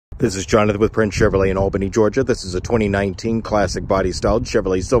This is Jonathan with Prince Chevrolet in Albany, Georgia. This is a 2019 classic body styled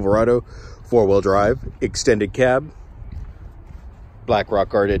Chevrolet Silverado, 4-wheel drive, extended cab, black rock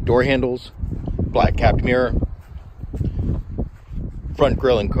guarded door handles, black capped mirror, front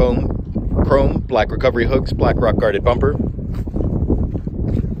grille and chrome, black recovery hooks, black rock guarded bumper.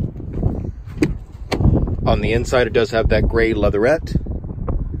 On the inside, it does have that gray leatherette,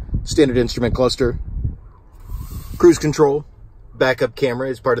 standard instrument cluster, cruise control, backup camera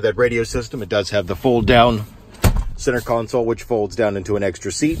is part of that radio system. It does have the fold down center console, which folds down into an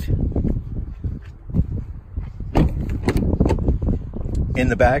extra seat. In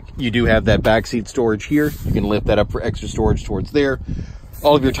the back, you do have that back seat storage here. You can lift that up for extra storage towards there.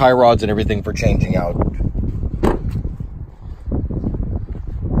 All of your tie rods and everything for changing out.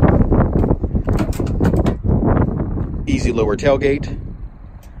 Easy lower tailgate.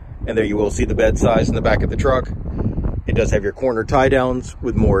 And there you will see the bed size in the back of the truck. It does have your corner tie downs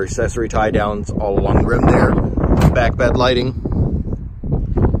with more accessory tie downs all along the rim there. Back bed lighting.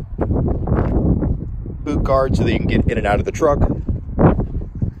 Boot guard so that you can get in and out of the truck.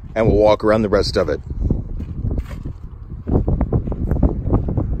 And we'll walk around the rest of it.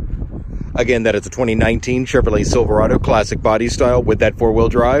 Again, that is a 2019 Chevrolet Silverado classic body style with that 4-wheel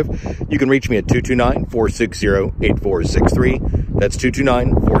drive. You can reach me at 229-460-8463. That's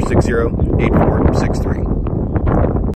 229-460-8463.